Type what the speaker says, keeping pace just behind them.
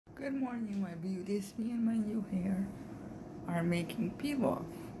Good morning, my beauties. Me and my new hair are making piloff.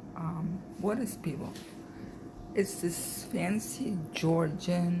 What is piloff? It's this fancy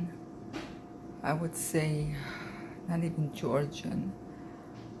Georgian, I would say, not even Georgian,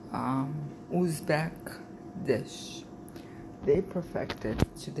 Uzbek dish. They perfect it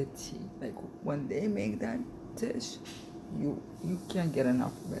to the T. Like when they make that dish, you can't get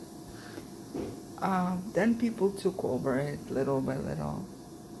enough of it. Then people took over it little by little.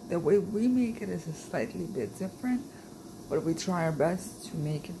 The way we make it is a slightly bit different, but we try our best to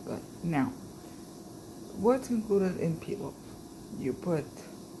make it good. Now, what's included in piloff? You put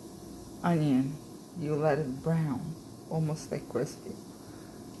onion, you let it brown, almost like crispy.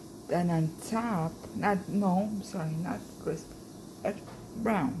 Then on top, not crispy,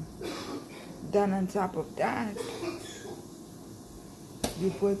 brown. Then on top of that,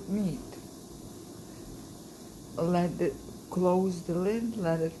 you put meat. Close the lid,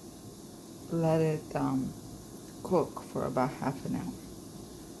 let it cook for about half an hour.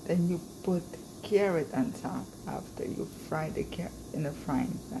 Then you put carrot on top after you fry the carrot in a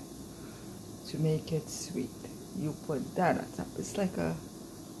frying pan to make it sweet. You put that on top. It's like a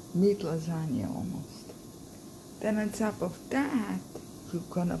meat lasagna almost. Then on top of that, you're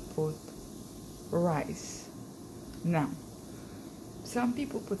gonna put rice. Now, some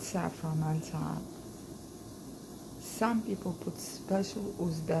people put saffron on top. Some people put special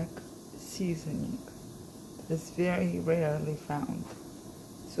Uzbek seasoning that is very rarely found,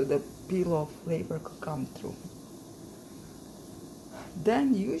 so the piloff flavor could come through.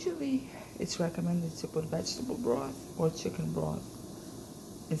 Then usually it's recommended to put vegetable broth or chicken broth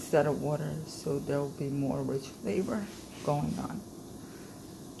instead of water, so there will be more rich flavor going on.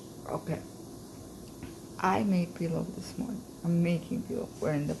 Okay, I made piloff this morning. I'm making piloff.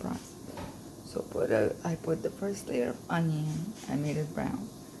 We're in the process. So I put the first layer of onion, I made it brown.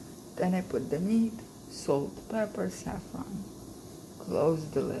 Then I put the meat, salt, pepper, saffron. Close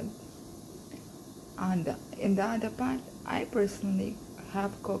the lid. In the other pot, I personally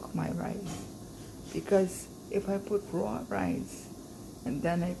have cooked my rice, because if I put raw rice and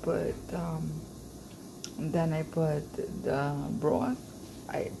then I put the broth,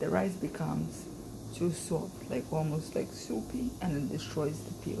 the rice becomes too soft, like almost like soupy, and it destroys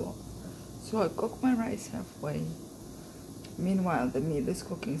the piloff. So I cook my rice halfway. Meanwhile, the meat is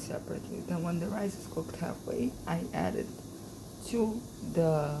cooking separately. Then when the rice is cooked halfway, I add it to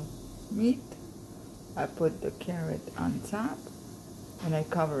the meat. I put the carrot on top and I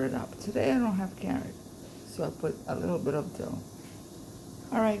cover it up. Today I don't have carrot, so I put a little bit of dough.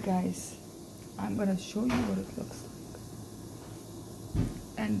 Alright guys, I'm gonna show you what it looks like.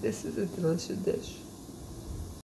 And this is a delicious dish.